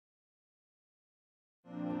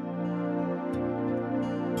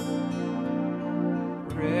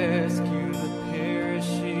rescue the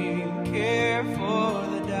perishing, care for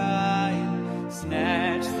the dying,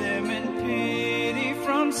 snatch them in pity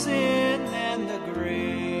from sin and the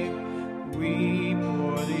grave. Weep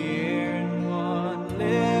o'er the erring one,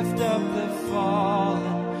 lift up the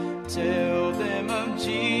fallen, tell them of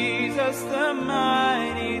Jesus the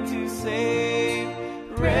mighty to save.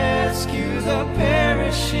 Rescue the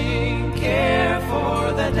perishing, care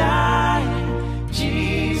for the dying,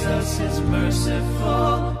 Jesus is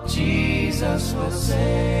merciful, Jesus will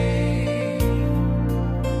save.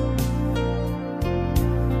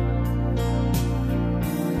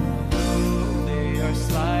 Though they are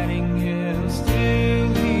sliding hills,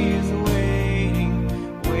 still he is waiting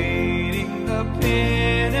the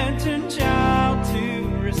penitent child to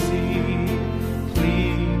receive.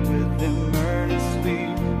 Plead with them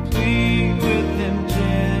earnestly, plead with them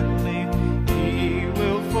gently, he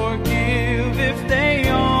will forgive if they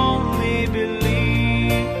only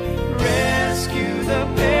believe. Rescue the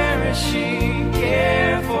perishing,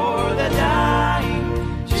 care for the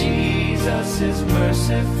dying, Jesus is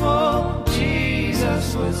merciful,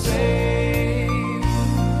 Jesus will save.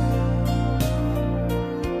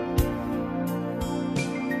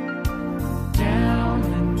 Down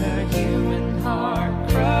in the human heart,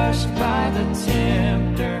 crushed by the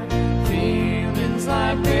tempter, feelings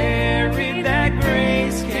lie buried that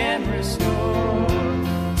grace can restore.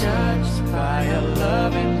 Touched by a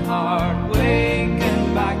loving heart,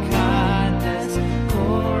 wakened by kindness,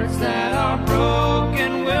 chords that are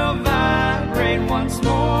broken will vibrate once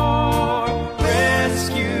more.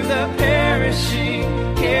 Rescue the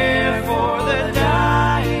perishing, care for the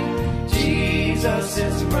dying, Jesus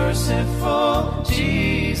is merciful,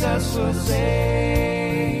 Jesus will save.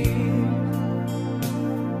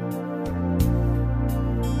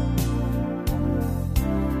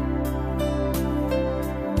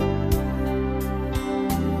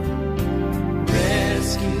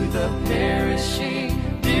 Rescue the perishing,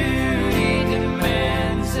 duty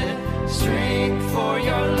demands it, strength for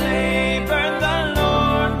your labor the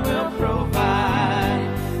Lord will provide.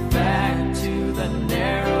 Back to the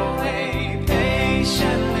narrow way,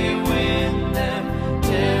 patiently win them,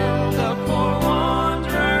 tell the poor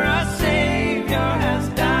wanderer a Savior has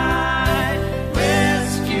died.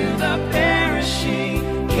 Rescue the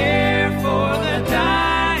perishing, care for the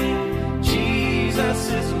dying, Jesus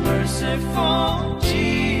is merciful,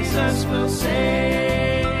 Jesus will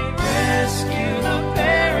save. Rescue the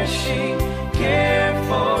perishing, care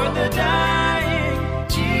for the dying,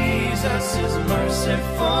 Jesus is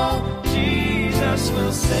merciful, Jesus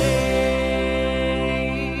will save.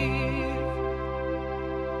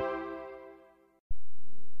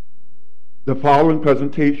 The following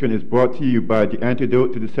presentation is brought to you by the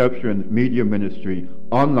Antidote to Deception Media Ministry,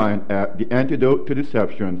 online at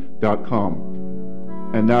theantidotetodeception.com.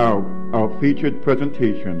 And now, our featured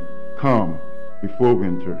presentation, Come Before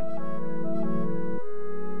Winter.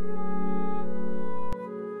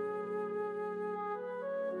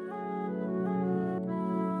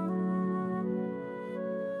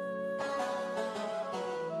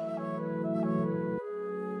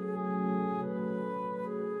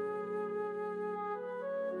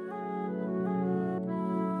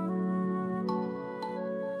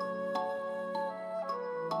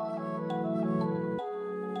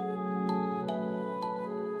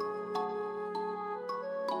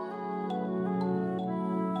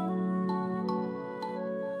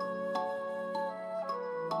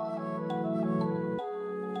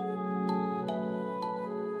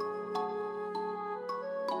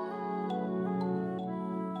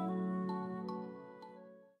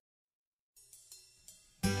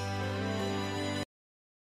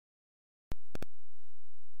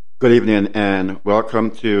 Good evening and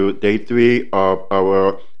welcome to day 3 of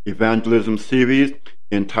our evangelism series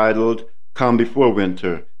entitled Come Before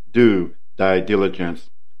Winter, Do Thy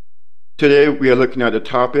Diligence. Today we are looking at the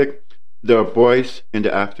topic, The Voice in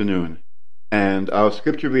the Afternoon. And our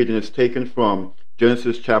scripture reading is taken from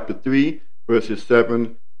Genesis chapter 3 verses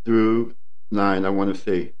 7 through 9.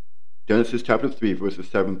 Genesis chapter 3 verses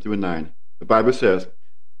 7 through 9. The Bible says,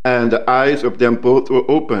 "And the eyes of them both were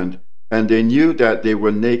opened, and they knew that they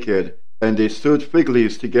were naked, and they sewed fig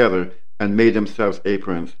leaves together and made themselves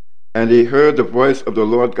aprons. And they heard the voice of the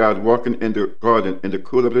Lord God walking in the garden in the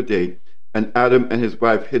cool of the day, and Adam and his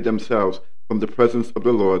wife hid themselves from the presence of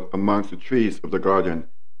the Lord amongst the trees of the garden.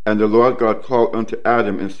 And the Lord God called unto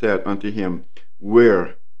Adam and said unto him,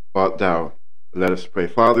 Where art thou?" Let us pray.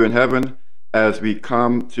 Father in heaven, as we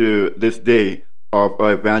come to this day of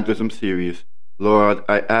our evangelism series, Lord,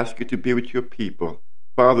 I ask you to be with your people.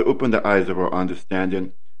 Father, open the eyes of our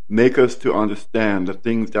understanding. Make us to understand the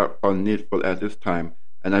things that are needful at this time,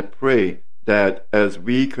 And I pray that as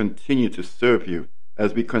we continue to serve you,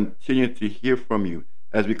 as we continue to hear from you,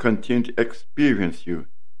 as we continue to experience you,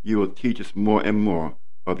 you will teach us more and more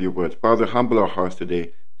of your words. Father, humble our hearts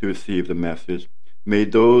today to receive the message. May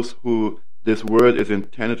those who this word is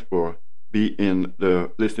intended for be in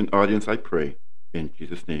the listening audience, I pray. In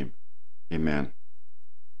Jesus' name, amen.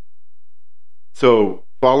 So,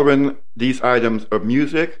 following these items of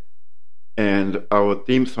music and our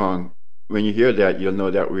theme song, when you hear that, you'll know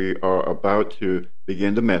that we are about to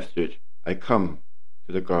begin the message, I come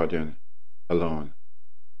to the garden alone.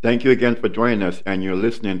 Thank you again for joining us, and you're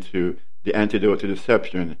listening to The Antidote to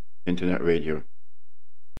Deception Internet Radio.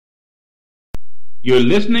 You're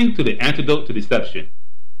listening to The Antidote to Deception.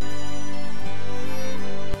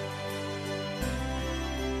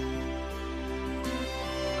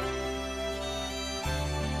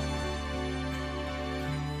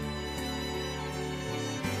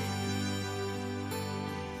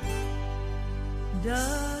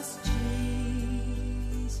 Does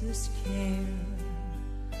Jesus care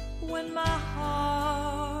when my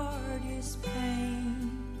heart is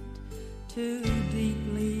pained too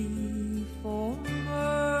deeply for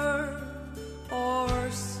mirth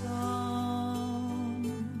or song?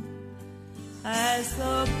 As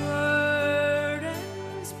the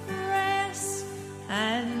burdens press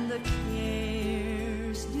and the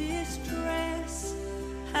cares distress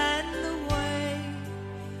and the way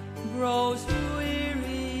grows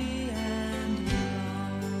weary and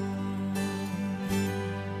long.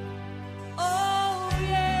 Oh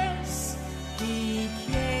yes, He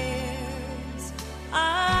cares.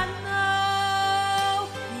 I know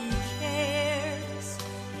He cares.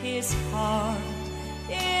 His heart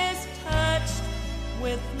is touched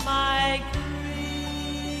with my grief.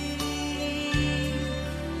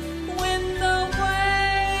 When the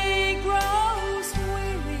way grows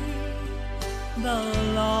weary, the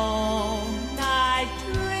long night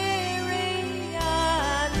dreary, I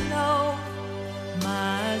know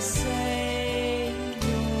my Savior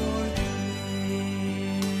cares.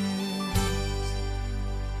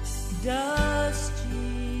 Does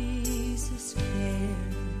Jesus care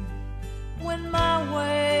when my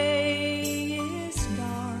way is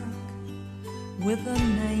dark with a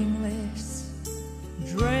nameless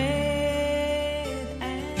dread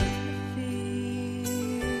and fear?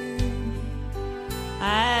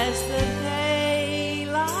 As the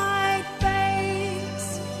daylight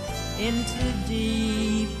fades into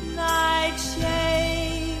deep night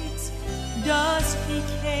shades, does He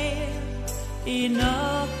care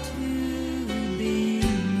enough to be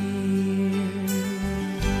near?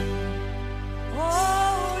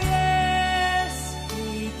 Oh yes,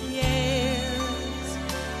 He cares.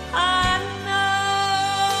 I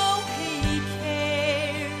know He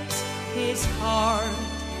cares. His heart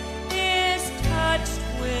is touched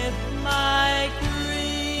with my grief.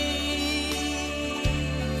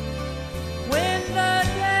 When the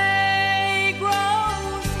day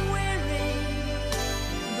grows weary,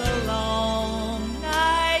 the long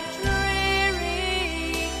night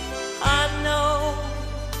dreary, I know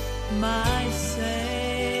my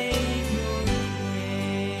Savior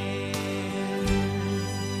cares.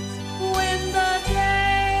 When the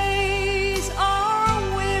days are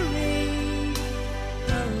weary,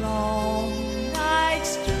 the long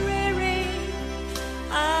nights dreary,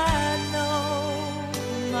 I know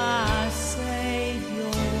my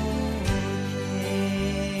Savior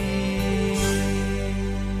cares.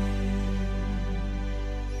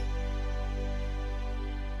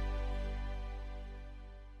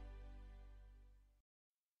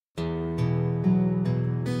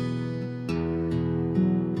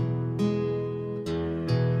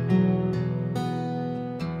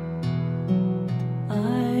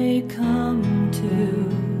 I come to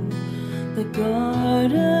the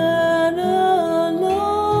garden alone,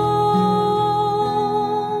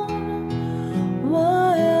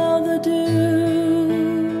 while the dew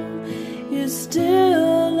is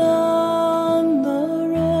still on the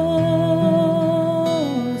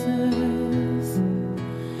roses,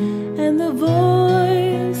 and the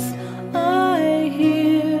voice I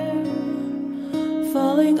hear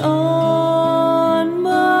falling on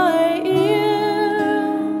my ear,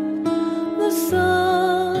 the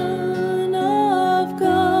Son of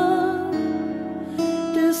God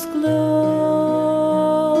discloses,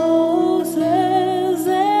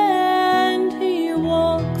 and He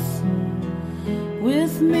walks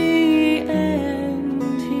with me, and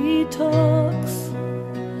He talks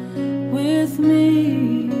with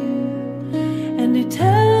me, and He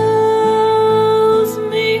tells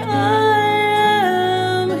me I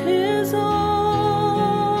am His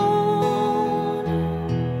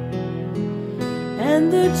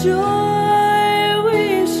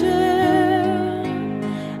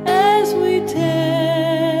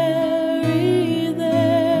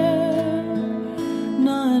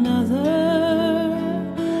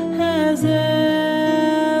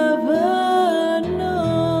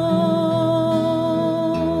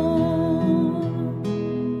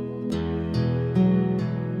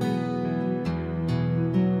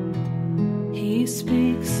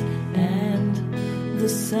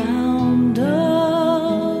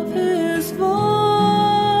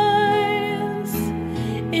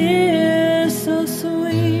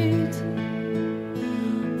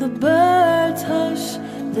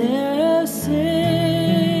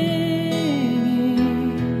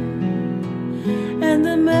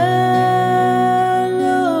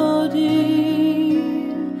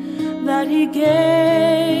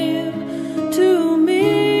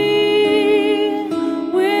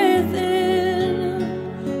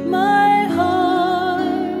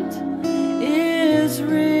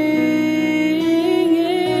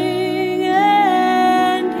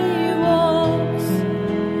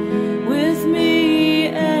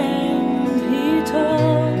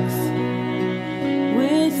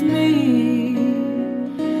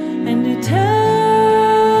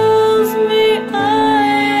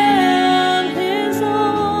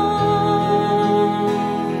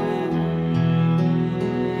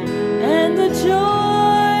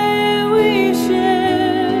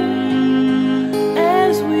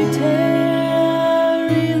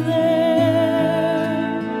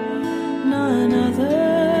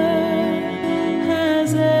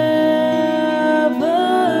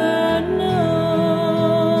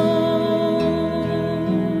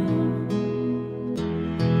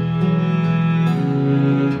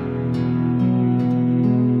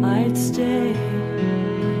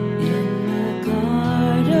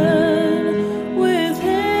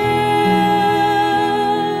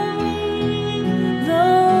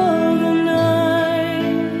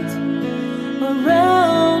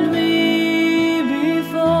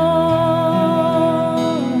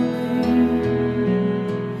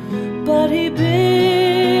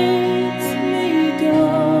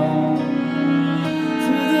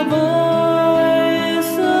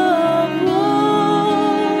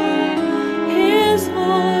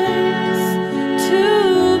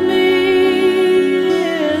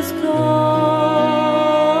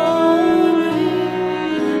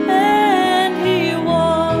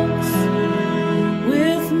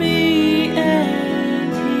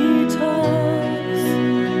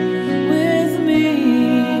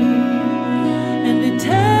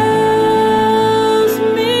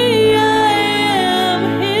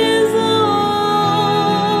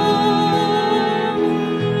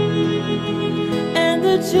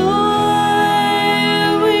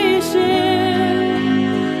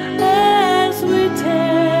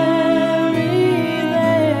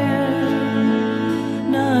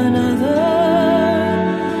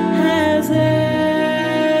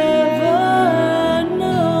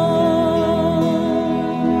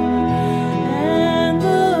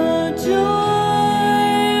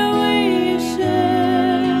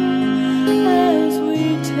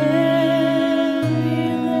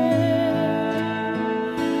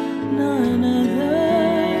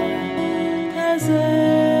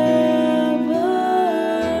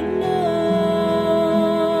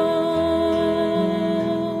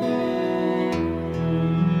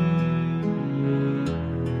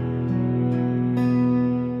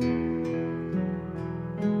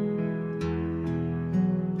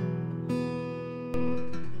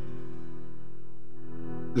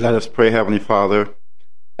Let us pray, Heavenly Father,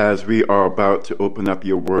 as we are about to open up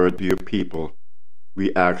your word to your people.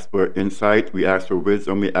 We ask for insight, we ask for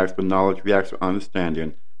wisdom, we ask for knowledge, we ask for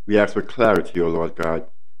understanding, we ask for clarity, O Lord God.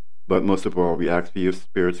 But most of all, we ask for your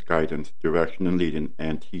Spirit's guidance, direction, and leading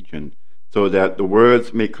and teaching, so that the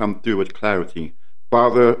words may come through with clarity.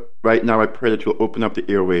 Father, right now I pray that you'll open up the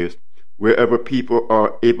airwaves. Wherever people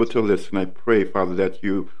are able to listen, I pray, Father, that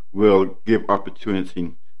you will give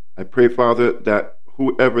opportunity. I pray, Father, that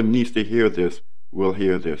whoever needs to hear this will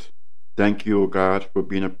hear this. Thank you, O God, for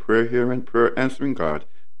being a prayer hearing, prayer answering God.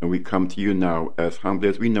 And we come to you now as humbly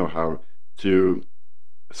as we know how to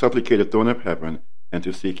supplicate the throne of heaven and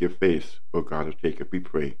to seek your face, O God of Jacob, we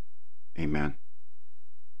pray. Amen.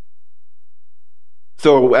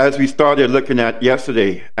 So as we started looking at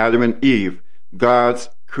yesterday, Adam and Eve, God's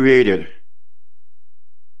created.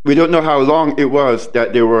 We don't know how long it was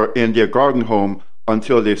that they were in their garden home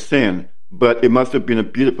until they sinned, but it must have been a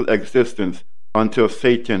beautiful existence until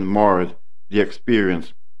Satan marred the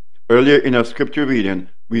experience. Earlier in our scripture reading,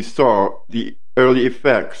 we saw the early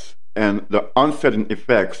effects and the unsettling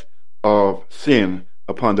effects of sin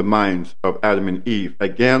upon the minds of Adam and Eve.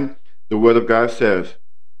 Again, the Word of God says,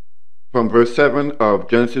 from verse 7 of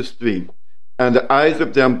Genesis 3, "And the eyes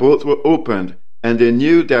of them both were opened, and they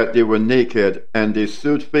knew that they were naked, and they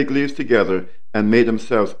sewed fig leaves together and made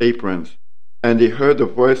themselves aprons. And they heard the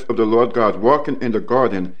voice of the Lord God walking in the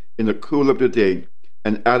garden in the cool of the day.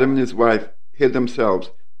 And Adam and his wife hid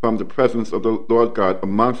themselves from the presence of the Lord God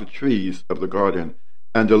amongst the trees of the garden.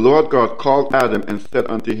 And the Lord God called Adam and said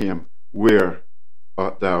unto him, Where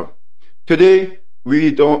art thou?" Today,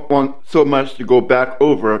 we don't want so much to go back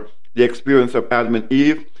over the experience of Adam and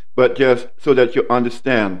Eve, but just so that you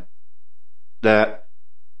understand that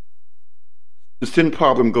the sin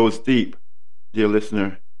problem goes deep, dear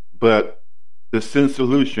listener, but the sin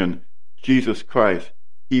solution, Jesus Christ,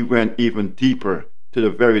 he went even deeper to the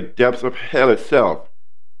very depths of hell itself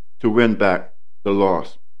to win back the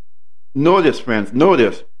lost. Notice, friends,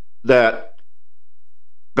 notice that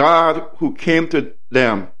God, who came to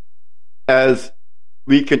them, as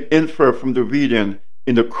we can infer from the reading,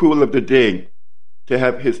 in the cool of the day, to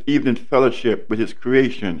have his evening fellowship with his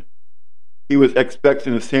creation, he was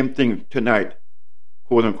expecting the same thing tonight,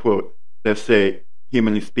 quote unquote, let's say,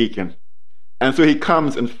 humanly speaking. And so he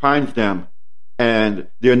comes and finds them, and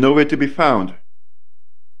they're nowhere to be found.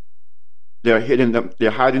 They're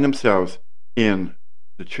hiding themselves in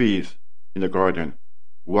the trees in the garden.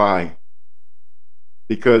 Why?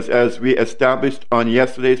 Because as we established on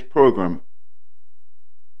yesterday's program,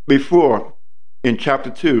 before, in chapter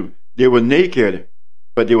 2, they were naked,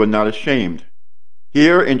 but they were not ashamed.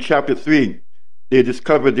 Here in chapter 3, they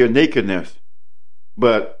discovered their nakedness,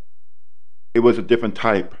 but it was a different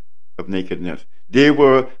type of nakedness. They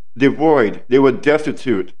were devoid, they were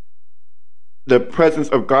destitute. The presence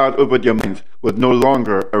of God over their minds was no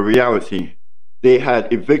longer a reality. They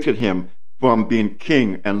had evicted him from being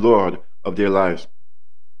king and Lord of their lives.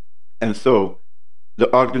 And so the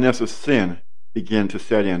ugliness of sin began to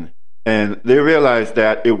set in. And they realized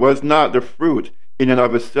that it was not the fruit in and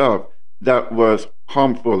of itself that was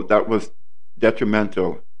harmful, that was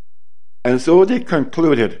detrimental. And so they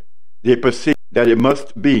concluded, they perceived that it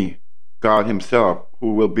must be God himself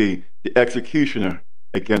who will be the executioner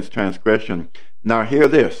against transgression. Now hear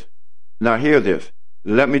this.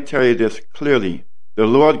 Let me tell you this clearly. The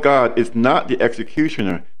Lord God is not the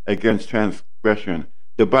executioner against transgression.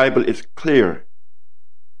 The Bible is clear.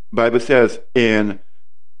 The Bible says in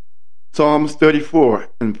Psalms 34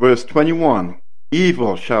 and verse 21,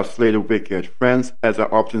 "Evil shall slay the wicked." Friends, as I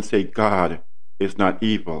often say, God is not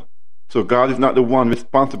evil. So God is not the one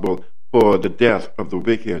responsible for the death of the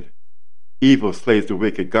wicked. Evil slays the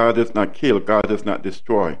wicked. God does not kill. God does not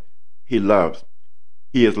destroy. He loves.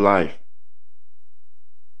 He is life.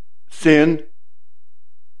 Sin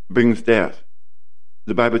brings death.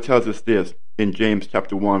 The Bible tells us this in James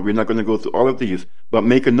chapter 1. We're not going to go through all of these, but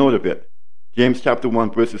make a note of it. James chapter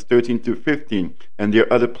 1, verses 13 through 15. And there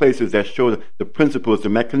are other places that show the principles, the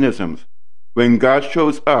mechanisms. When God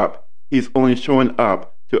shows up, he's only showing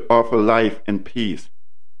up to offer life and peace.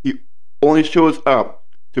 He only shows up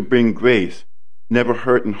to bring grace, never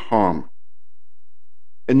hurt and harm.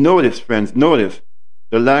 And notice, friends, notice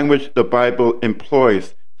the language the Bible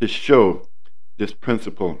employs to show this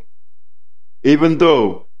principle. Even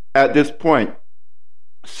though at this point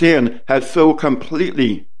sin has so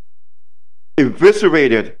completely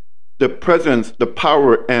eviscerated the presence, the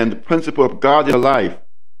power, and the principle of God in their life,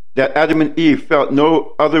 that Adam and Eve felt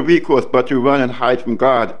no other recourse but to run and hide from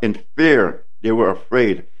God in fear. They were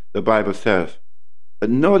afraid, the Bible says. But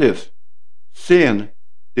notice, sin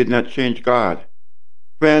did not change God.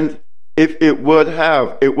 Friends, if it would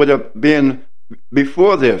have been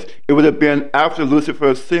before this. It would have been after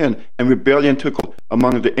Lucifer's sin and rebellion took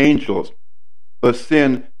among the angels. But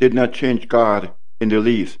sin did not change God in the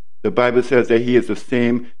least. The Bible says that he is the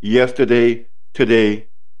same yesterday, today,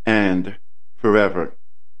 and forever.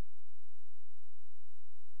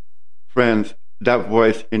 Friends, that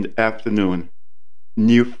voice in the afternoon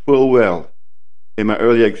knew full well. In my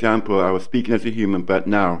earlier example, I was speaking as a human, but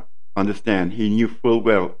now, understand, he knew full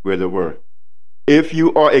well where they were. If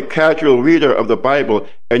you are a casual reader of the Bible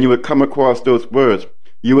and you would come across those words,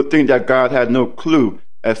 you would think that God had no clue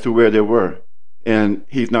as to where they were. And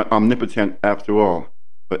he's not omnipotent after all.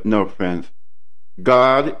 But no, friends.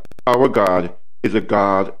 God, our God, is a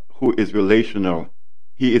God who is relational.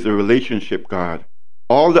 He is a relationship God.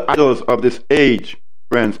 All the idols of this age,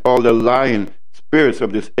 friends, all the lying spirits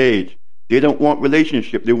of this age, they don't want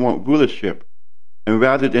relationship, they want rulership. And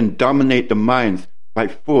rather than dominate the minds by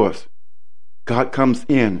force, God comes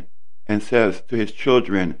in and says to his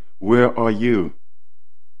children, where are you?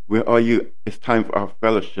 Where are you? It's time for our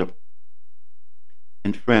fellowship.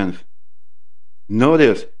 And friends,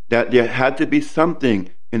 Notice that there had to be something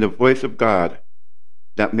in the voice of God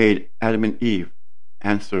that made Adam and Eve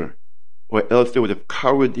answer, or else they would have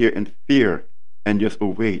cowered there in fear and just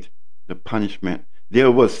await the punishment.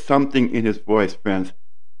 There was something in his voice, friends.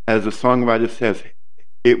 As the songwriter says,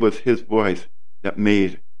 it was his voice that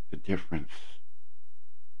made the difference.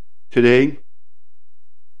 Today,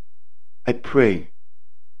 I pray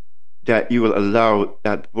that you will allow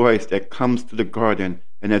that voice that comes to the garden,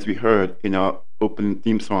 and as we heard in our opening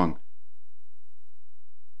theme song,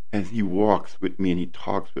 as he walks with me and he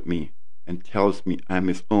talks with me and tells me I'm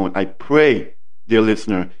his own. I pray, dear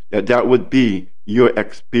listener, that that would be your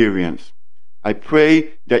experience. I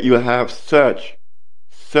pray that you'll have such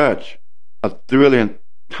a thrilling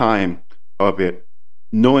time of it,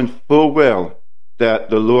 knowing full well that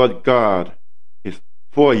the Lord God is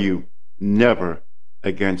for you, never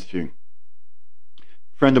against you.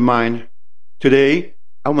 Friend of mine, today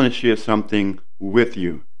I want to share something with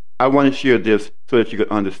you. I want to share this so that you can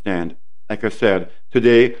understand. Like I said,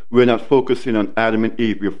 today we're not focusing on Adam and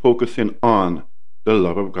Eve, we're focusing on the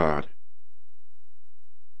love of God.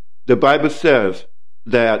 The Bible says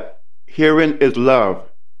that herein is love,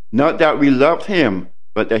 not that we loved him,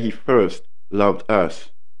 but that he first loved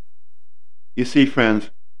us. You see,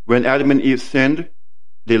 friends, when Adam and Eve sinned,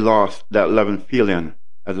 they lost that love and feeling,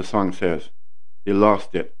 as the song says. They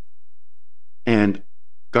lost it. And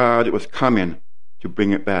God was coming to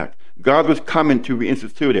bring it back. God was coming to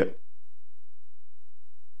reinstitute it.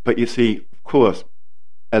 But you see, of course,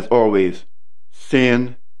 as always,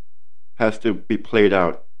 sin has to be played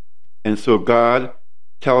out. And so God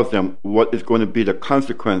tells them what is going to be the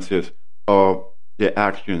consequences of their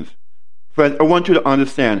actions. Friends, I want you to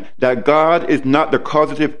understand that God is not the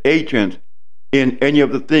causative agent in any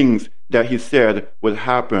of the things that he said would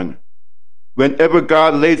happen. Whenever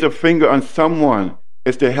God lays a finger on someone,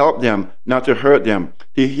 it's to help them, not to hurt them,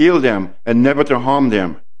 to heal them, and never to harm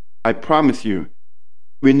them. I promise you,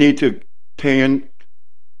 we need,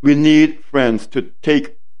 friends, to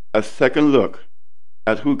take a second look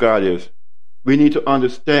at who God is. We need to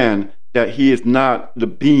understand that he is not the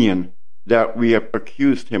being that we have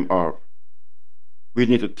accused him of. We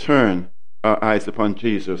need to turn our eyes upon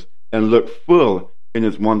Jesus and look full in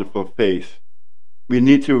his wonderful face. We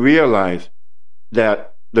need to realize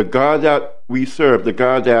that the God that we serve, the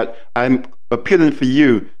God that I'm appealing for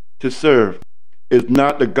you to serve, is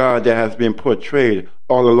not the God that has been portrayed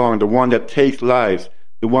all along, the one that takes lives,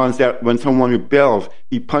 the ones that when someone rebels,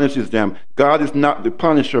 he punishes them. God is not the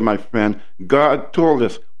punisher, my friend. God told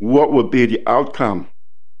us what will be the outcome.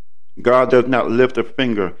 God does not lift a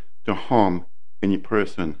finger to harm any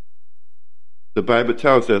person. The Bible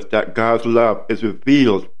tells us that God's love is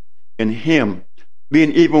revealed in him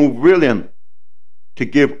being even willing to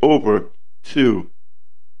give over to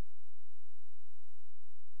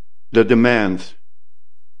the demands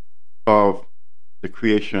of the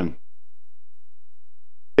creation.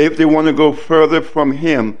 If they want to go further from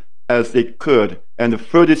him as they could, and the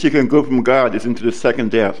furthest you can go from God is into the second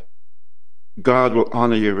death, God will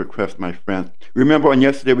honor your request, my friend. Remember on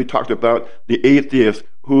yesterday we talked about the atheist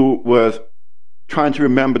who was trying to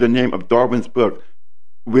remember the name of Darwin's book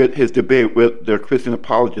with his debate with the Christian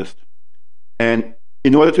apologist. And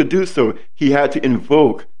in order to do so, he had to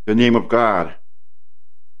invoke the name of God.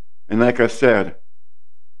 And like I said,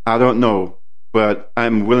 I don't know, but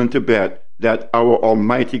I'm willing to bet that our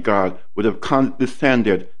Almighty God would have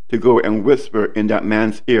condescended to go and whisper in that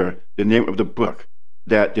man's ear the name of the book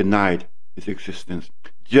that denied his existence,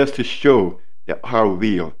 just to show that how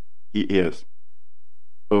real he is.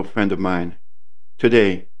 Oh, friend of mine,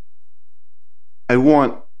 today I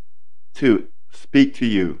want to speak to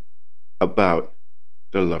you about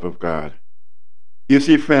the love of God. You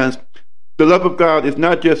see, friends, the love of God is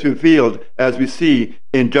not just revealed as we see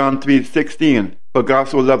in John 3:16, for God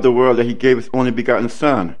so loved the world that he gave his only begotten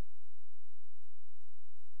Son.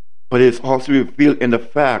 But it is also revealed in the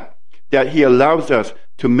fact that he allows us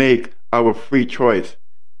to make our free choice.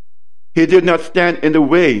 He did not stand in the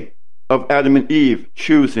way of Adam and Eve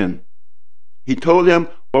choosing. He told them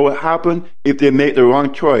what would happen if they made the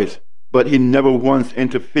wrong choice, but he never once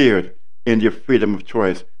interfered in their freedom of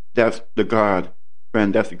choice. That's the God,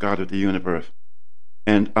 friend, that's the God of the universe.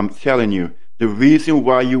 And I'm telling you, the reason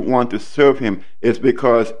why you want to serve him is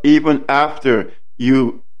because even after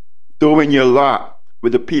you throw in your lot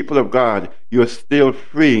with the people of God, you're still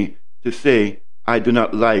free to say, I do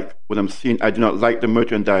not like what I'm seeing. I do not like the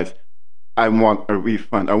merchandise. I want a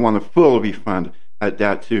refund. I want a full refund at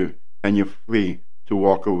that too. And you're free to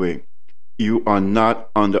walk away. You are not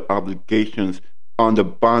under obligations, under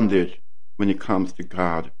bondage when it comes to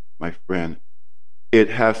God, my friend. It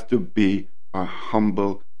has to be a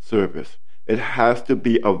humble service. It has to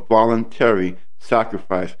be a voluntary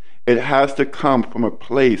sacrifice. It has to come from a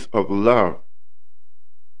place of love.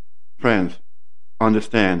 Friends,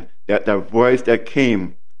 understand that the voice that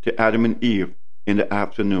came to Adam and Eve in the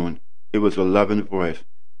afternoon, it was a loving voice.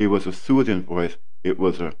 It was a soothing voice. It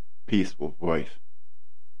was a peaceful voice.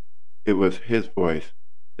 It was his voice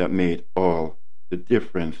that made all the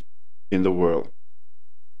difference in the world.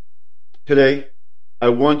 Today, I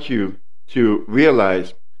want you to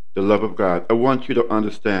realize the love of God. I want you to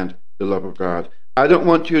understand the love of God. I don't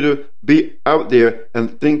want you to be out there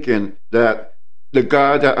and thinking that the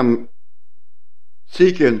God that I'm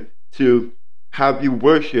seeking to have you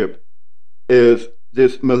worship is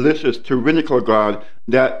this malicious, tyrannical God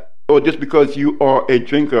that, or just because you are a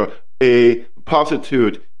drinker, a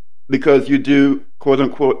prostitute, because you do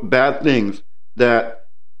quote-unquote bad things, that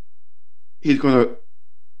he's going to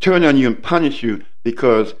turn on you and punish you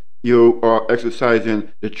because you are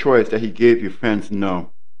exercising the choice that he gave you. Friends,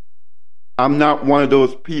 no. I'm not one of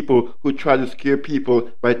those people who try to scare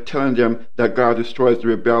people by telling them that God destroys the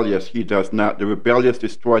rebellious. He does not. The rebellious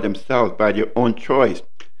destroy themselves by their own choice.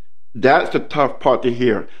 That's the tough part to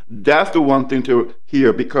hear. That's the one thing to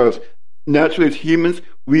hear, because naturally as humans,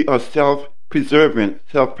 we are self-preserving,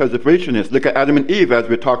 self-preservationists. Look at Adam and Eve, as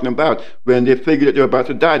we're talking about. When they figured that they were about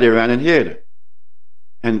to die, they ran and hid.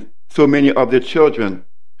 And so many of their children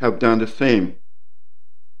have done the same.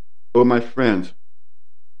 Oh, my friends,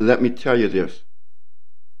 let me tell you this.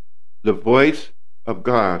 The voice of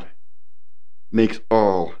God makes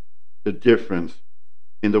all the difference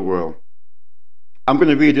in the world. I'm going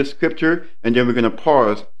to read this scripture, and then we're going to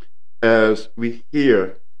pause as we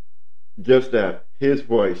hear just that. His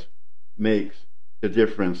voice makes the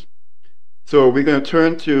difference. So we're going to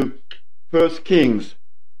turn to 1 Kings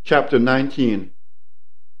chapter 19,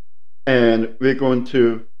 and we're going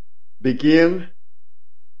to begin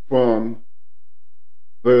from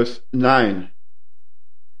verse 9.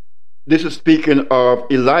 This is speaking of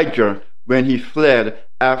Elijah when he fled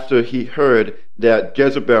after he heard that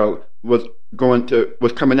Jezebel was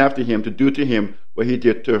coming after him to do to him what he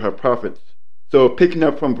did to her prophets. So picking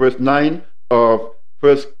up from verse 9 of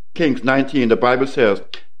 1 Kings 19, the Bible says,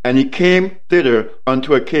 "And he came thither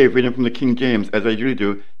unto a cave," reading from the King James, as I usually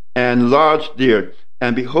do, "and lodged there.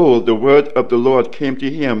 And behold, the word of the Lord came to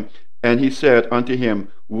him, and he said unto him,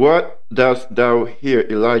 What dost thou here,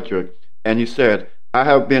 Elijah? And he said, I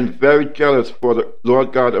have been very jealous for the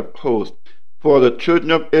Lord God of hosts, for the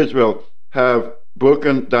children of Israel have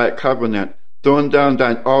broken thy covenant, thrown down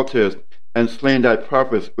thine altars, and slain thy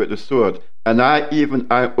prophets with the sword. And I, even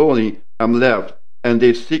I only, am left, and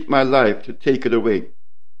they seek my life to take it away.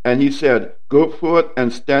 And he said, Go forth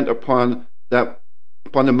and stand upon the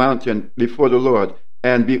mountain before the Lord.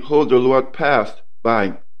 And behold, the Lord passed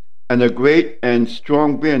by, and a great and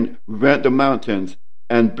strong wind rent the mountains,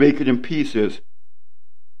 and brake it in pieces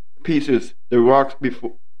the rocks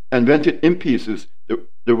before, and rent it in pieces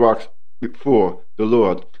the rocks before the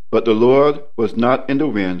Lord. But the Lord was not in the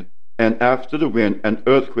wind, and after the wind an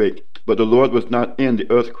earthquake, but the Lord was not in the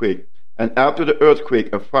earthquake. And after the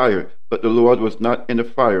earthquake a fire, but the Lord was not in the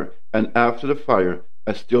fire. And after the fire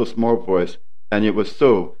a still small voice. And it was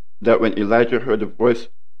so that when Elijah heard it,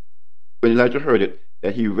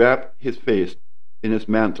 that he wrapped his face in his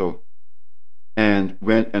mantle and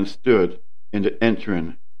went and stood in the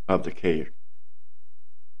entering of the cave."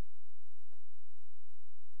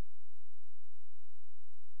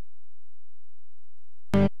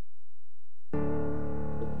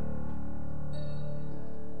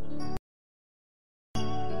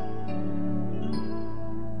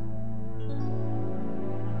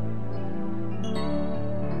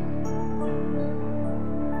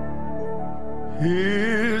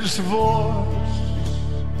 His voice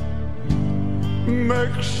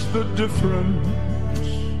makes the difference.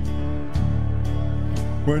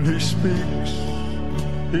 When he speaks,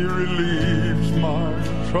 he relieves my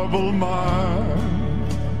troubled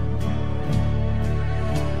mind.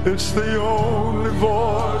 It's the only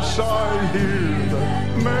voice I hear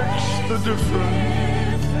that makes the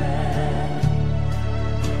difference.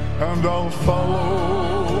 And I'll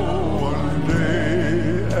follow one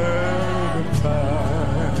day at a time.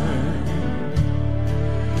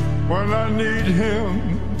 When I need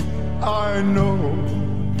him, I know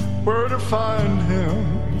where to find him.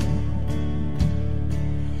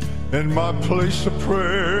 In my place of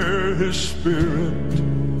prayer, his spirit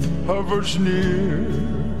hovers near.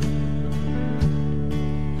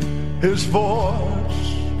 His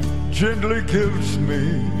voice gently gives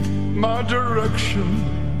me my direction,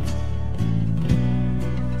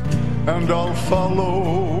 and I'll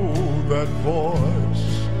follow that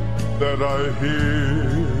voice that I hear.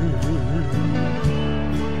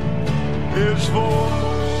 His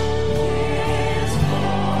voice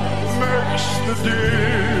makes the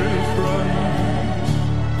difference.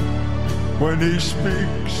 When he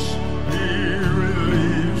speaks, he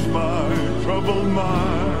relieves my troubled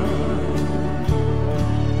mind.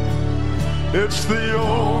 It's the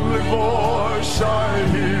only voice I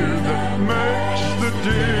hear that makes the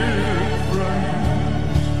difference.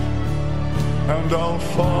 And I'll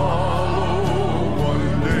follow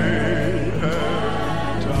one day at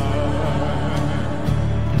a time.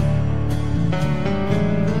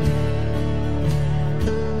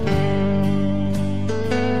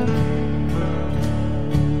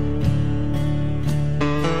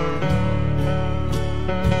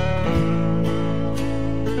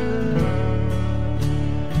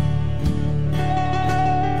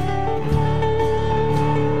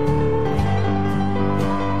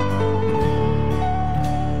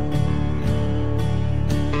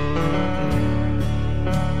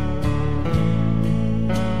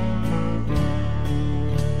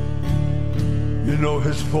 You know,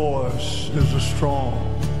 his voice is a strong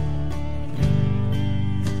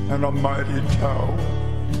and a mighty tower,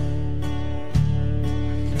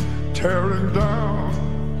 tearing down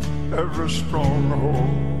every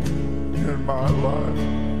stronghold in my life.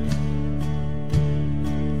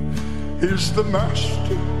 He's the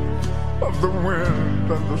master of the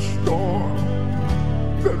wind and the storm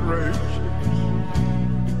that rages.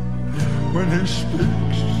 When he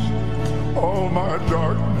speaks, all my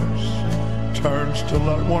darkness turns to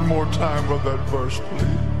light. One more time with that verse,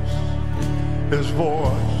 please. His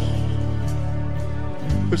voice,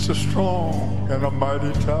 it's a strong and a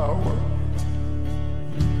mighty tower,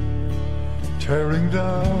 tearing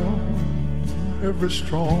down every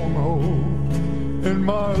stronghold in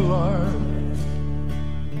my life.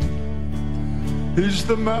 He's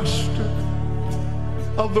the master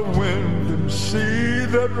of the wind and sea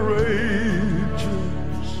that rages.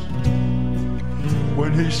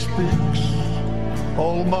 When he speaks,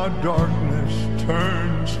 all my darkness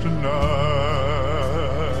turns to night.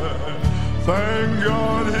 Thank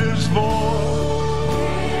God his voice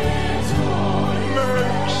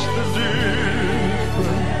makes the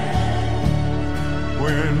difference.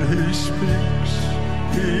 When he speaks,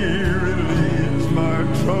 he relieves my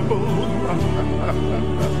trouble.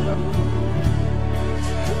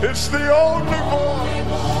 It's the only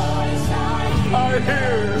voice I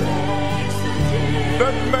hear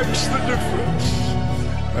that makes the difference.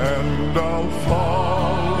 And I'll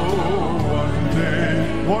follow one day.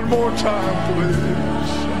 One more time,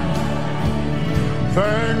 please.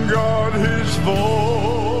 Thank God his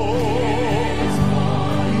voice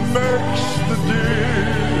makes the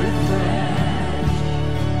difference.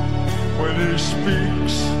 When he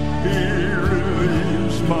speaks, he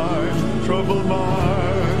relieves my troubled mind.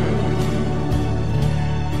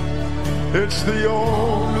 It's the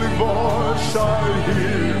only voice I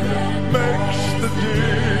hear that makes the difference.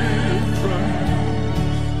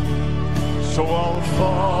 So I'll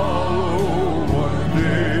follow one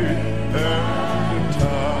day at a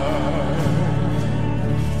time.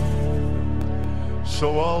 So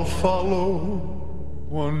I'll follow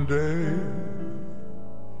one day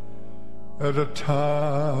at a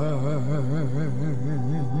time.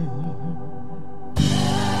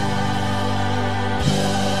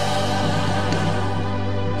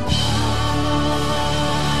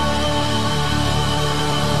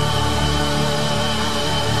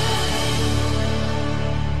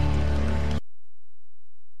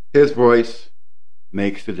 His voice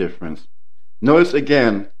makes the difference. Notice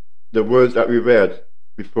again the words that we read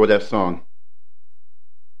before that song.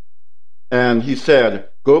 And he said,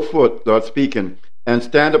 "Go forth," Lord speaking, "and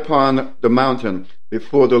stand upon the mountain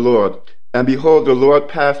before the Lord. And behold, the Lord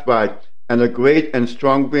passed by, and a great and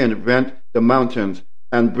strong wind rent the mountains,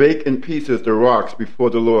 and brake in pieces the rocks before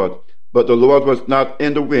the Lord. But the Lord was not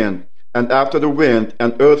in the wind, and after the wind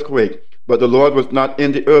an earthquake. But the Lord was not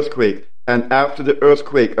in the earthquake, and after the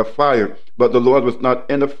earthquake a fire. But the Lord was not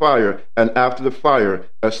in the fire, and after the fire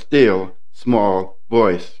a still small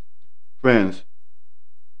voice." Friends,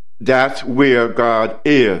 that's where God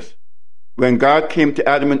is. When God came to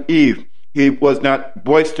Adam and Eve, he was not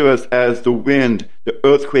boisterous as the wind, the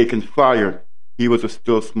earthquake, and fire. He was a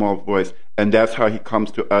still small voice, and that's how he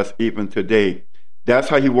comes to us even today. That's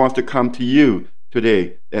how he wants to come to you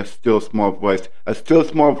today, that still small voice. A still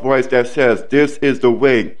small voice that says, "This is the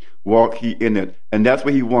way, walk ye in it." And that's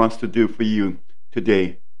what he wants to do for you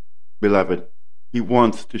today, beloved. He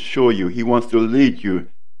wants to show you, he wants to lead you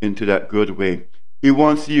into that good way. He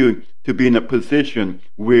wants you to be in a position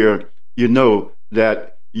where you know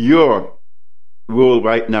that your role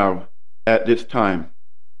right now at this time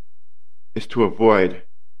is to avoid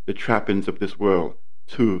the trappings of this world,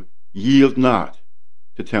 to yield not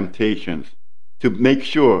to temptations, to make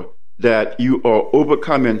sure that you are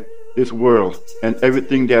overcoming this world and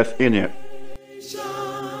everything that's in it.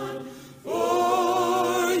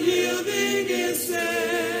 For yielding is sin.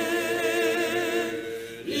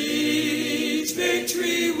 Each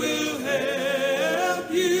victory will help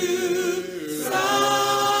you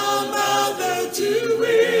somehow there to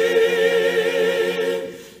win.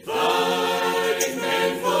 Fight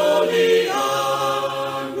manfully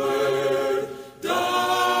onward,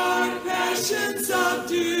 dark passions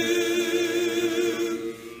subdue.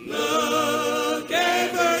 Look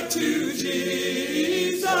ever to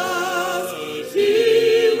Jesus,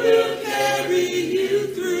 He will carry you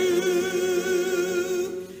through.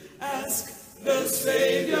 Ask the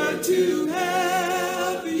Savior to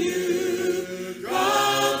help you,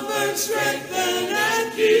 comfort, strengthen,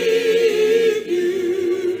 and keep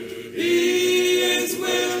you. He is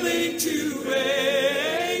willing to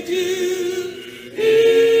aid you.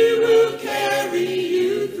 He will carry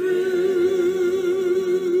you through.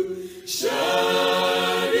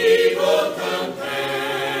 Shun evil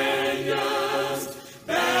companions,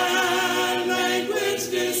 bad language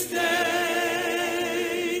disdain.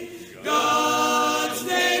 God's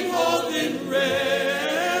name hold in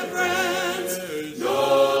reverence,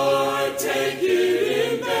 nor take it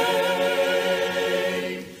in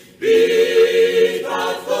vain. Be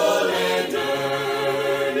thoughtful and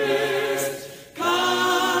earnest,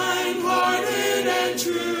 kind-hearted and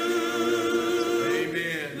true.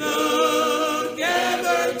 Amen. Look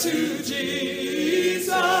ever to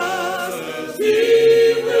Jesus,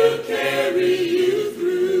 He will carry you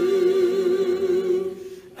through.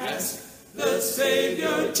 Ask the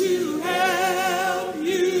Savior to help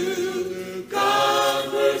you,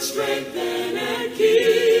 comfort, strengthen, and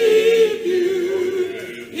keep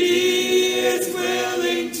you. He is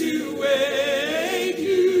willing to aid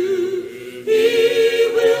you.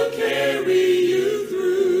 He will carry you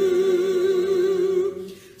through.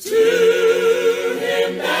 To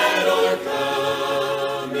Him that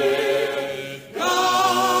o'ercometh,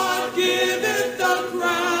 God giveth the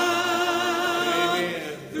crown.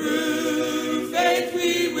 Through faith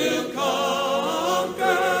we will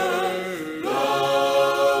conquer,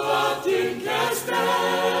 though often cast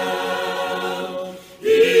down.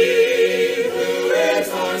 He who is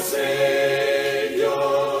our Savior,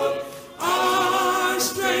 our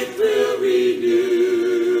strength will renew.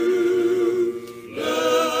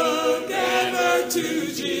 Look ever to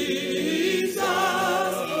Jesus,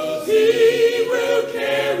 He will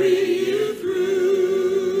carry you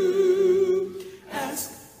through.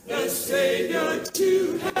 Ask the Savior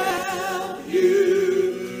to help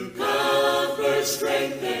you, comfort,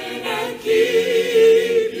 strengthen, and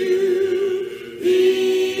keep you.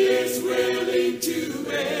 He is willing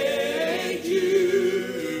to aid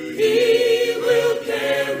you. He will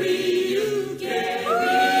carry you, you.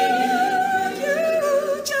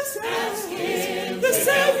 Just ask Him, the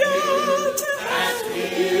Savior, to help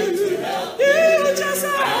you. You just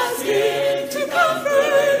ask Him to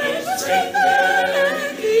comfort and strengthen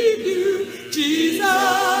and keep you.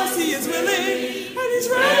 Jesus, He is willing and He's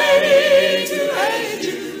ready to aid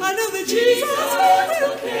you. I know that Jesus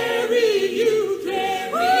will carry you through.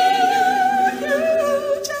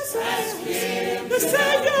 You just ask Him, the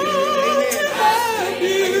Savior, to help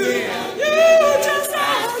you. You just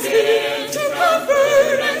ask Him to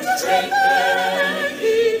comfort and strengthen and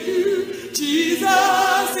keep you.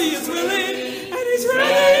 Jesus, He is willing and He's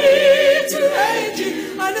ready to aid you.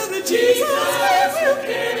 I know that Jesus will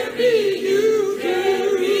carry you,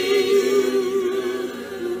 carry you.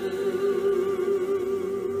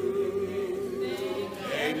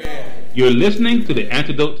 Amen. You're listening to the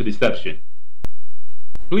Antidote to Deception.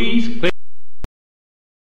 Please click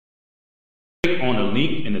on the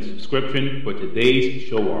link in the subscription for today's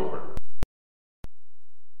show offer.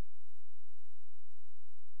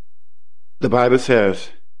 The Bible says,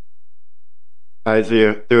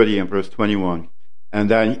 Isaiah 30 and verse 21, and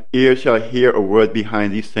thine ear shall hear a word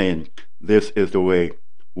behind thee saying, this is the way,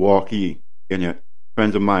 walk ye in it.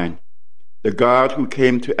 Friends of mine, the God who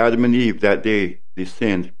came to Adam and Eve that day they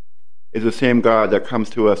sinned is the same God that comes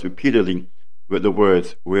to us repeatedly with the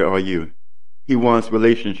words, where are you? He wants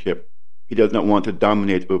relationship. He does not want to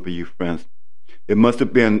dominate over you, friends. It must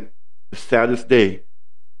have been the saddest day,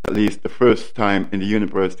 at least the first time in the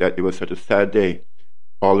universe, that it was such a sad day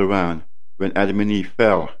all around when Adam and Eve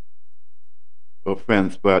fell. Oh,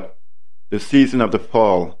 friends, but the season of the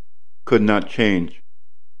fall could not change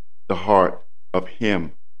the heart of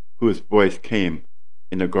him whose voice came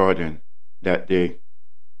in the garden that day.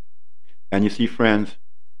 And you see, friends,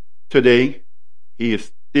 today he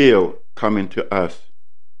is still coming to us,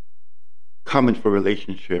 coming for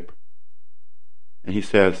relationship. And he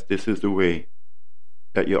says, this is the way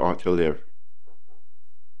that you ought to live.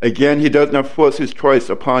 Again, he does not force his choice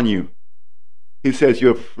upon you. He says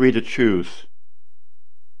you're free to choose.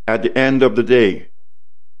 At the end of the day,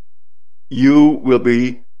 you will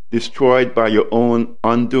be destroyed by your own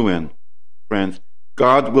undoing, friends.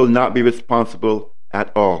 God will not be responsible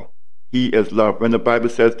at all. He is love. When the Bible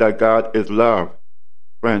says that God is love,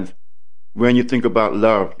 friends, when you think about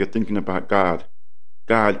love, you're thinking about God.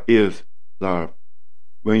 God is love.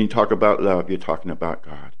 When you talk about love, you're talking about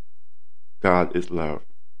God. God is love.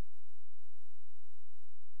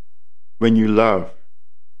 When you love,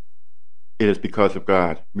 it is because of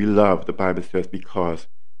God. We love, the Bible says, because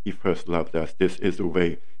he first loved us. This is the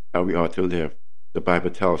way that we ought to live, the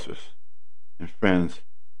Bible tells us. And friends,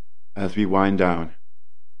 as we wind down,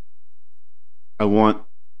 I want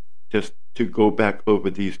just to go back over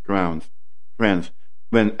these grounds. Friends,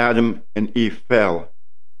 when Adam and Eve fell,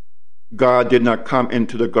 God did not come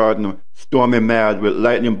into the garden stormy mad with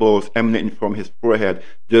lightning bolts emanating from his forehead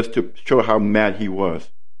just to show how mad he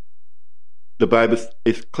was. The Bible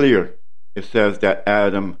is clear. It says that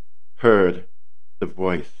Adam heard the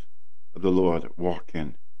voice of the Lord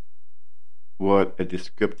walking. What a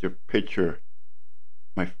descriptive picture,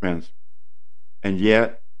 my friends. And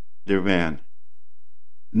yet they ran.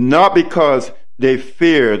 Not because they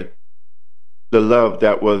feared the love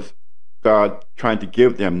that was God trying to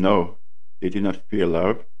give them. No, they did not fear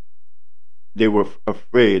love. They were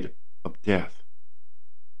afraid of death.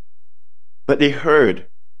 But they heard.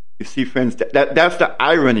 You see, friends, that's the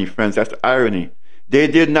irony, friends. That's the irony. They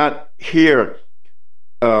did not hear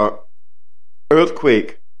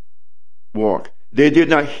earthquake walk. They did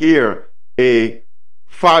not hear a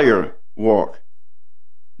fire walk.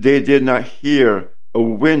 They did not hear a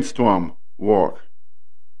windstorm walk.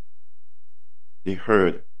 They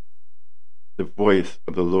heard the voice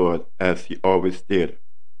of the Lord, as he always did,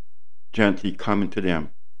 gently coming to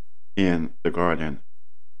them in the garden.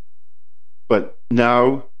 But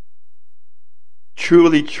now,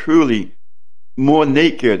 truly, truly, more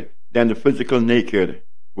naked than the physical naked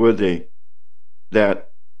were they,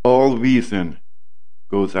 that all reason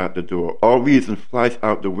goes out the door. All reason flies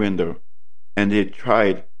out the window, and they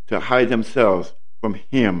tried to hide themselves from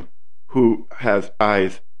him who has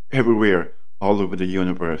eyes everywhere, all over the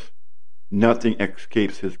universe. Nothing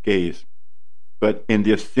escapes his gaze. But in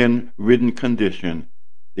their sin-ridden condition,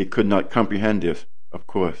 they could not comprehend this, of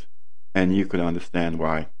course, and you could understand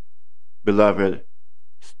why. Beloved,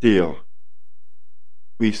 still,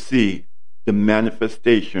 we see the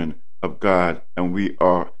manifestation of God, and we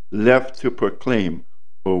are left to proclaim,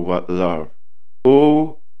 oh, what love.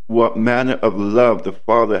 Oh, what manner of love the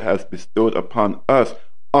Father has bestowed upon us,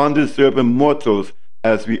 undeserving mortals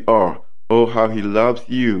as we are. Oh, how he loves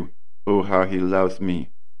you. Oh, how he loves me.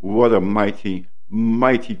 What a mighty,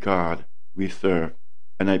 mighty God we serve.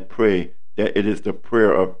 And I pray that it is the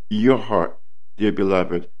prayer of your heart, dear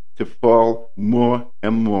beloved, to fall more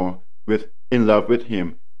and more in love with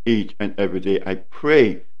him each and every day. I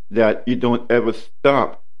pray that you don't ever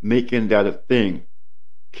stop making that a thing.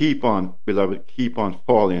 Keep on, beloved, keep on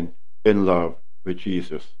falling in love with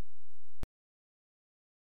Jesus.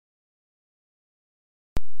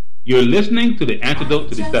 You're listening to The Antidote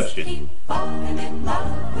to Deception. Keep falling in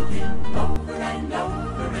love with him over and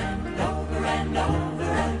over and over and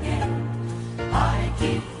over again. I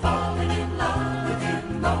keep falling in love with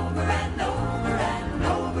him over and over and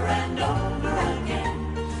over and over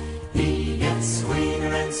again. He gets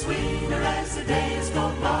sweeter and sweeter as the days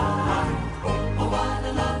go by. Oh, what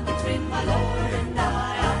a love between my Lord and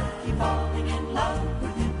I keep falling in love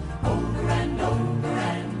with him over and over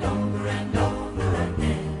and over and over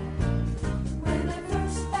again. When I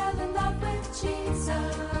first fell in love with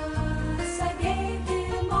Jesus,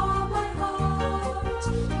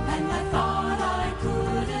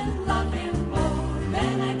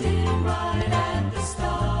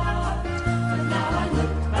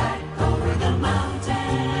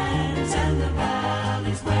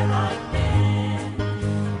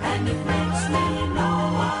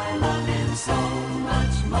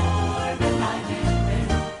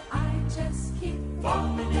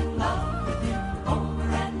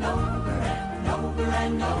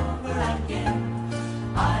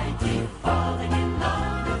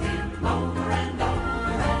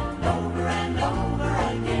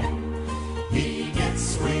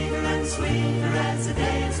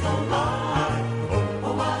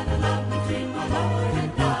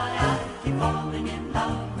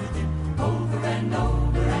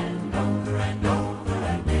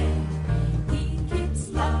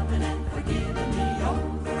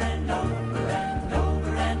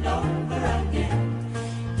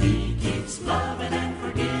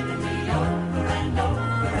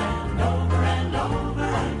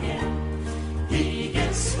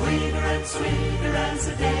 sweeter as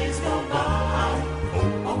the days go by.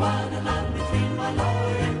 Oh, what a love between my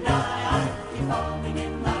Lord and I keep falling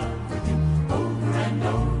in love with you over and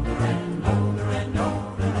over and over and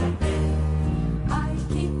over again. I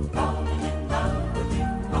keep falling in love with you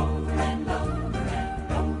over and over and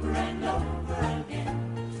over and over again.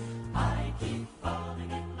 I keep falling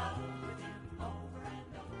in love with you over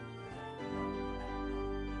and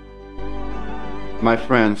over. My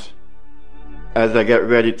friends, as I get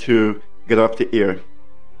ready to get off the air,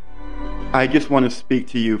 I just want to speak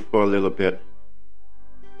to you for a little bit.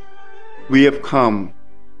 We have come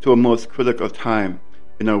to a most critical time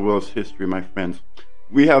in our world's history, my friends.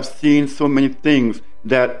 We have seen so many things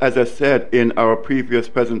that, as I said in our previous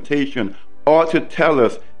presentation, ought to tell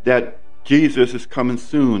us that Jesus is coming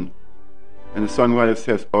soon. And the songwriter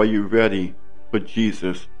says, are you ready for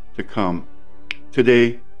Jesus to come?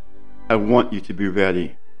 Today, I want you to be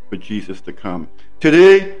ready for Jesus to come.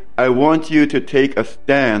 Today, I want you to take a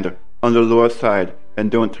stand on the Lord's side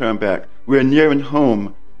and don't turn back. We are nearing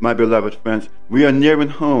home, my beloved friends. We are nearing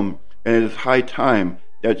home, and it is high time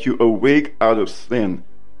that you awake out of sin.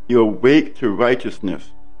 You awake to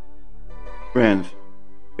righteousness. Friends,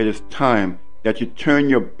 it is time that you turn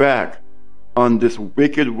your back on this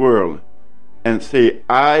wicked world and say,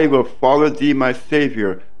 I will follow thee, my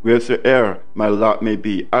Savior, wheresoe'er my lot may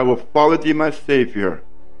be. I will follow thee, my Savior.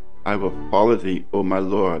 I will follow thee, O my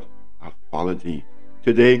Lord. I'll follow thee.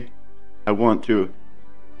 Today, I want to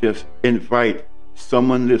just invite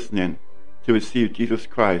someone listening to receive Jesus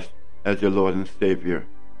Christ as your Lord and Savior.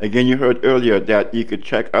 Again, you heard earlier that you could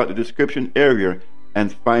check out the description area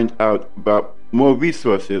and find out about more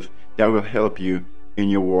resources that will help you in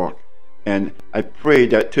your walk. And I pray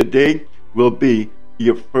that today will be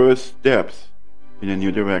your first steps in a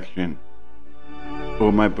new direction.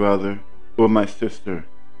 Oh, my brother, oh, my sister,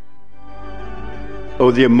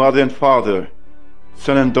 oh, dear mother and father,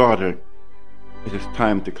 son and daughter, it is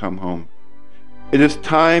time to come home. It is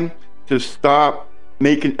time to stop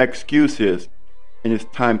making excuses, and it's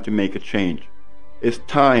time to make a change. It's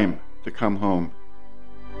time to come home.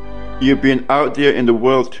 You've been out there in the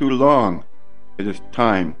world too long. It is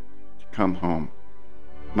time to come home.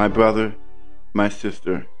 My brother, my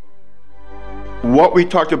sister, what we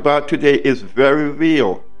talked about today is very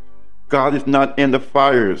real. God is not in the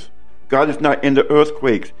fires. God is not in the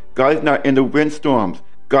earthquakes. God is not in the windstorms.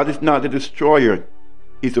 God is not the destroyer.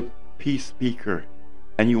 He's a peace speaker,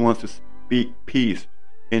 and He wants to speak peace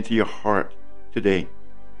into your heart today.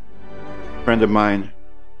 Friend of mine,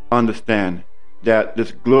 understand that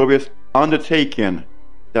this glorious undertaking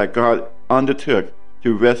that God undertook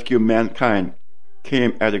to rescue mankind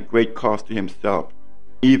came at a great cost to Himself,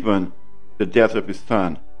 even the death of His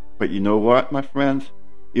Son. But you know what, my friends?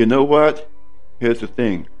 You know what? Here's the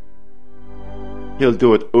thing. He'll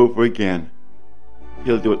do it over again.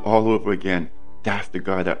 He'll do it all over again. That's the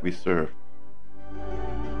God that we serve.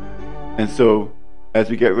 And so, as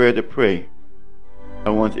we get ready to pray,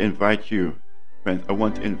 I want to invite you, friends, I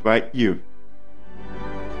want to invite you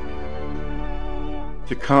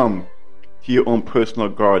to come to your own personal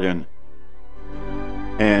garden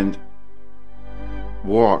and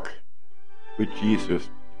walk with Jesus.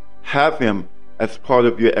 Have Him as part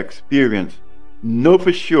of your experience. Know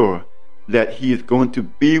for sure that He is going to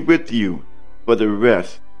be with you for the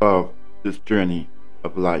rest of this journey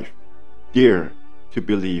of life. Dare to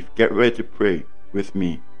believe. Get ready to pray with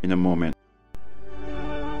me in a moment.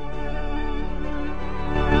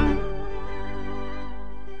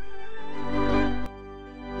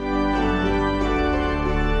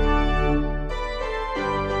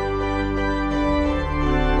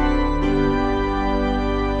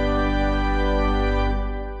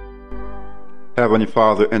 Heavenly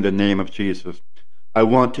Father, in the name of Jesus, I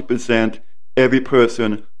want to present every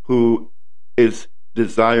person who is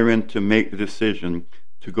desiring to make the decision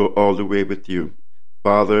to go all the way with you.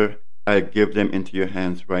 Father, I give them into your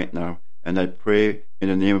hands right now, and I pray in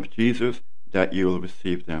the name of Jesus that you will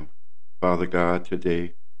receive them. Father God,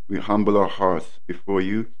 today we humble our hearts before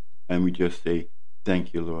you, and we just say,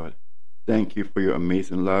 thank you, Lord. Thank you for your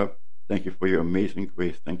amazing love. Thank you for your amazing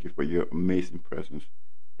grace. Thank you for your amazing presence.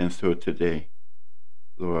 And so today,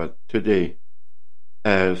 Lord, today,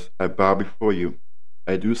 as I bow before you,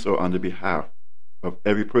 I do so on the behalf of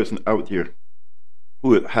every person out there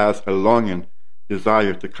who has a longing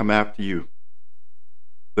desire to come after you,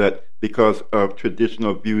 but because of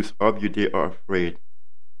traditional views of you, they are afraid.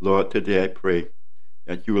 Lord, today I pray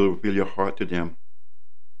that you will reveal your heart to them,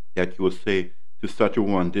 that you will say to such a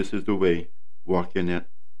one, this is the way, walk in it.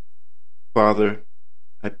 Father,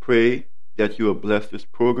 I pray that you will bless this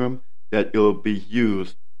program, that it will be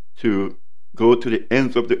used to go to the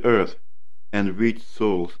ends of the earth and reach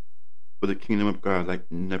souls for the kingdom of God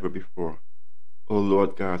like never before. Oh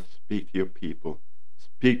Lord God, speak to your people.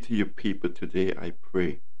 Speak to your people today, I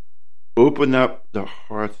pray. Open up the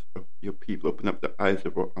hearts of your people. Open up the eyes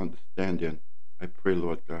of our understanding. I pray,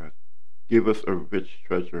 Lord God. Give us a rich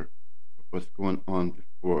treasure of what's going on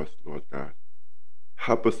before us, Lord God.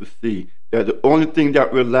 Help us to see that the only thing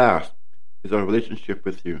that will last is our relationship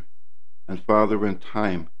with you. And Father, when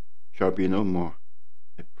time shall be no more,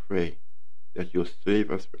 I pray that you'll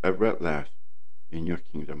save us forever at last in your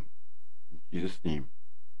kingdom. In Jesus' name,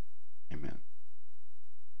 amen.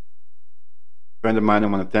 Friend of mine, I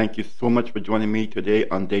want to thank you so much for joining me today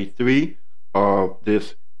on day 3 of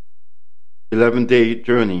this 11-day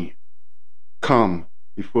journey. Come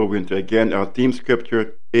before winter. Again, our theme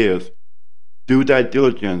scripture is, do thy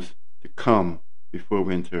diligence to come before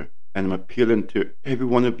winter. And I'm appealing to every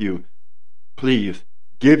one of you, please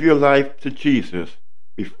give your life to Jesus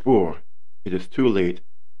before it is too late.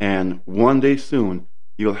 And one day soon,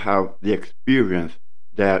 you'll have the experience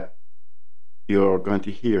that you're going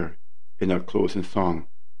to hear in our closing song.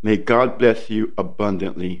 May God bless you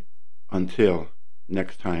abundantly. Until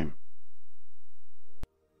next time.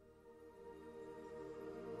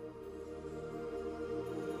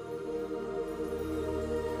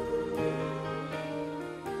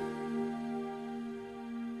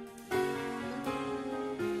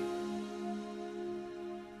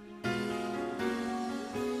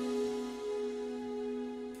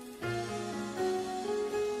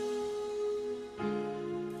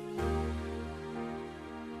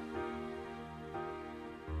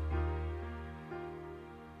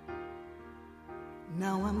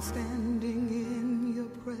 Now I'm standing in your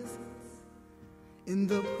presence, in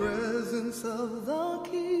the presence of the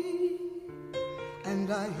King, and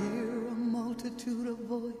I hear a multitude of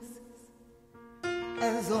voices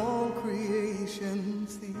as all creation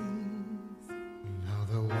sings. Now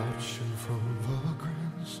they're watching from the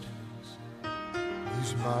grandstands,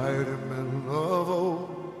 these mighty men of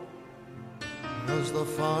old, as the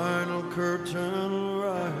final curtain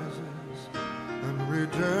rises and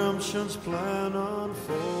redemption's plan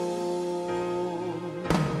unfolds.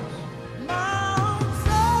 Mount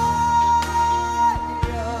Zion,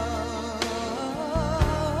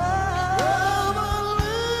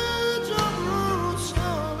 heavenly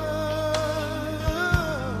Jerusalem,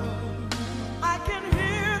 I can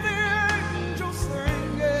hear the angels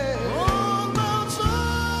singing. on Mount Zion,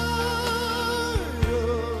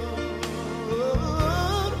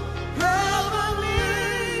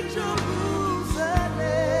 Heavenly Jerusalem,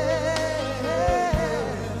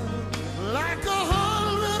 like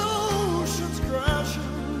 100 oceans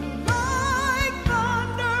crashing, like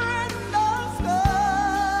thunder in the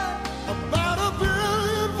sky, about 1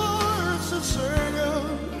 billion voices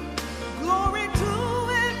singing. glory to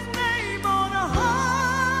His name on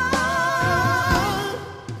high.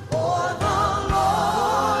 For the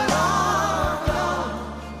Lord our God,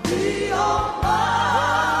 the Almighty,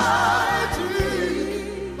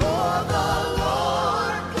 for the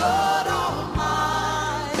Lord God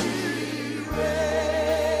Almighty reigns.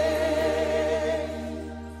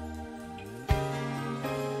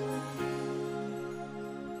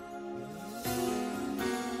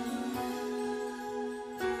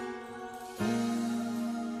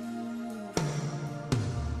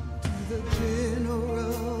 To the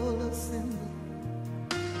General Assembly,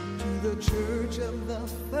 to the Church of the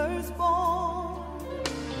Firstborn,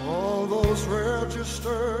 All those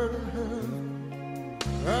registered in heaven,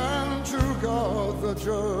 and to God the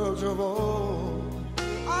Judge of all.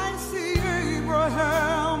 I see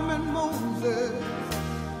Abraham and Moses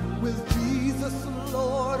with Jesus,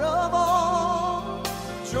 Lord of all.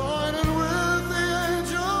 Joining with the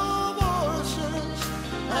angel voices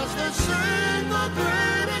as they sing the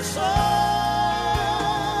greatest song.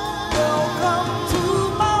 Welcome to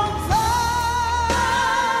Mount Zion,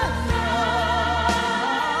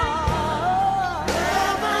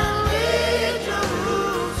 Heavenly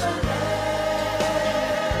Jerusalem,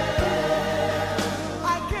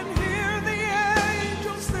 I can hear the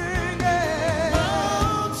angels singing.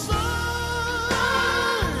 Mount Zion,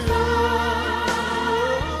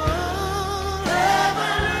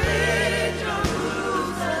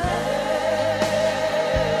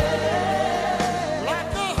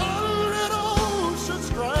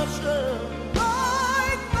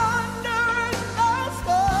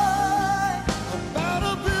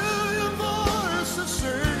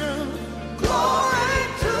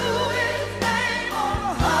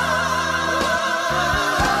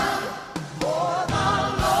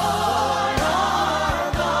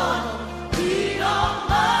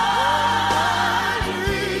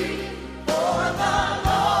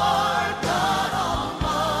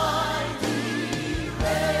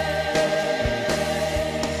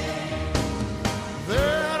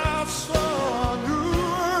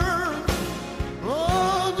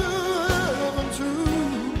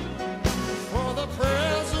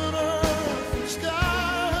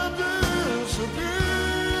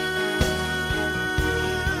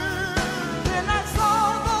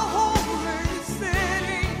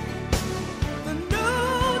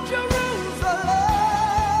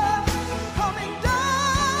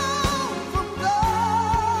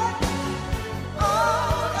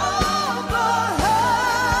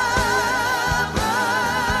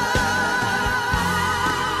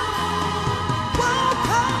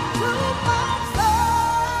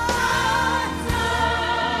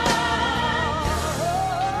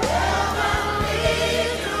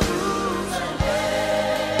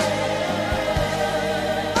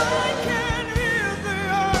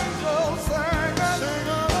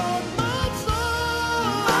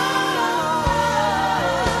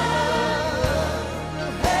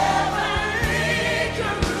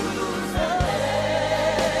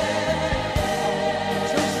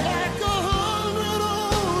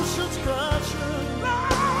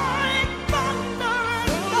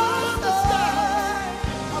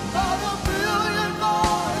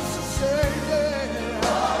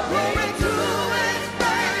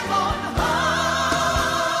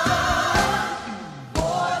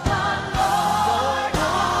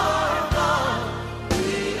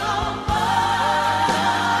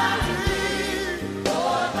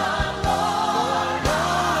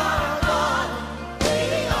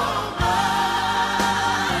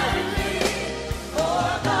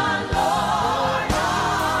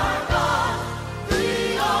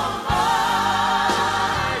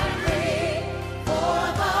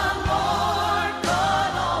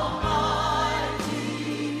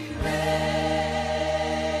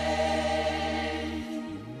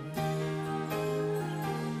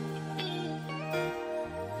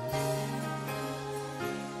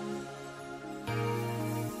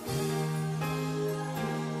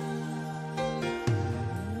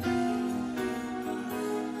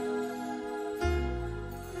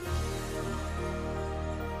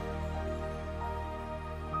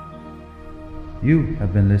 You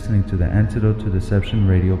have been listening to the Antidote to Deception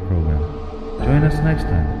radio program. Join us next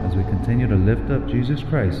time as we continue to lift up Jesus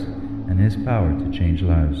Christ and His power to change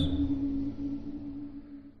lives.